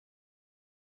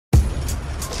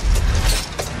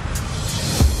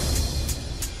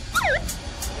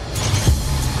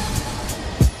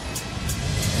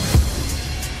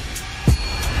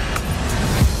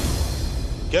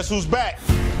Guess who's back?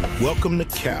 Welcome to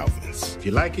Calvin's. If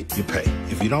you like it, you pay.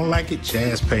 If you don't like it,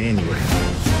 Jazz pay anyway.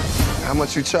 How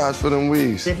much you charge for them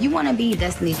weaves? If you want to be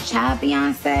Destiny's Child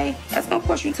Beyonce, that's going to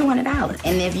cost you $200.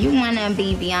 And if you want to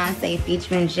be Beyonce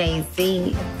featuring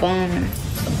Jay-Z, boom,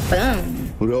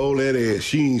 boom. With all that ass,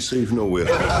 she ain't safe nowhere.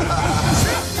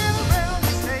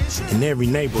 In every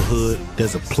neighborhood,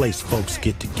 there's a place folks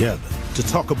get together to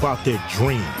talk about their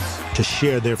dreams, to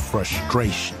share their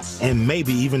frustrations, and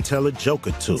maybe even tell a joke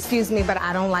or two. Excuse me, but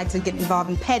I don't like to get involved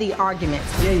in petty arguments.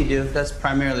 Yeah, you do. That's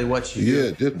primarily what you do.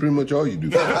 Yeah, that's pretty much all you do.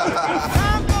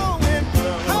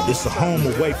 It's a home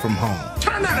away from home.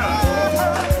 Turn that up!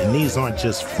 And these aren't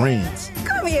just friends.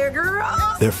 Come here,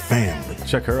 girl. They're family.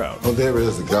 Check her out. Oh, there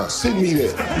is a guy. Send me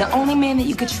there. The only man that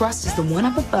you could trust is the one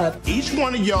up above. Each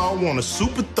one of y'all want a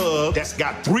super thug that's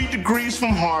got 3 degrees from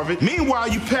Harvard. Meanwhile,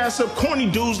 you pass up corny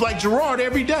dudes like Gerard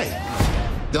every day.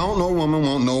 Don't no woman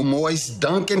want no moist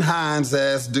Duncan Hines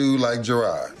ass dude like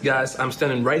Gerard. Guys, I'm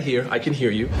standing right here. I can hear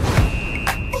you.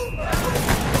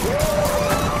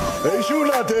 Hey,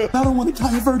 shooting out there. I don't want to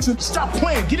tie a virgin. Stop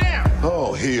playing. Get down.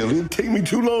 Oh, hell, it'll take me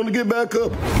too long to get back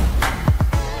up.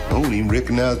 I don't even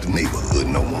recognize the neighborhood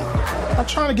no more. I'm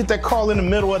trying to get that call in the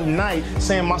middle of the night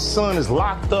saying my son is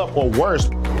locked up or worse.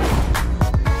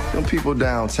 Them people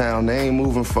downtown, they ain't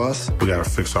moving for us. We gotta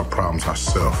fix our problems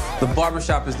ourselves. The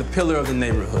barbershop is the pillar of the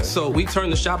neighborhood. So we turn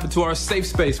the shop into our safe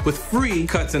space with free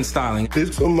cuts and styling.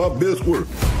 It's some of my best work.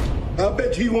 I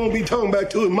bet you he won't be talking back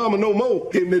to his mama no more,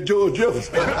 hitting that George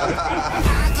Jefferson.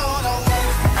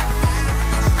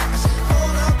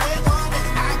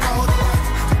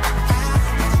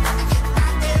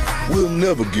 We'll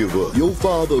never give up. Your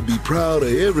father will be proud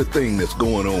of everything that's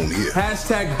going on here.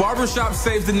 Hashtag Barbershop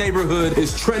Saves the Neighborhood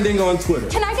is trending on Twitter.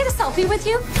 Can I get a selfie with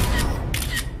you?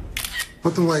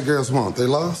 What the white girls want? They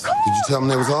lost? Did you tell them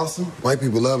they was awesome? White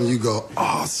people love them, you go,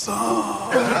 awesome.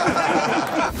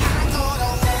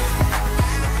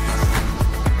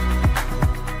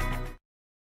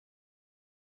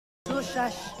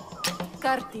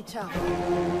 Kartica.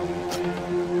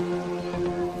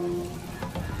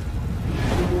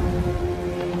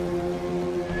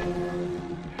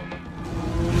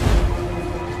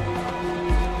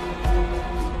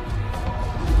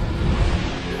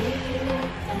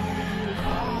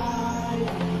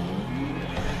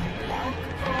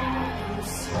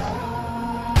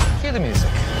 Hear the music.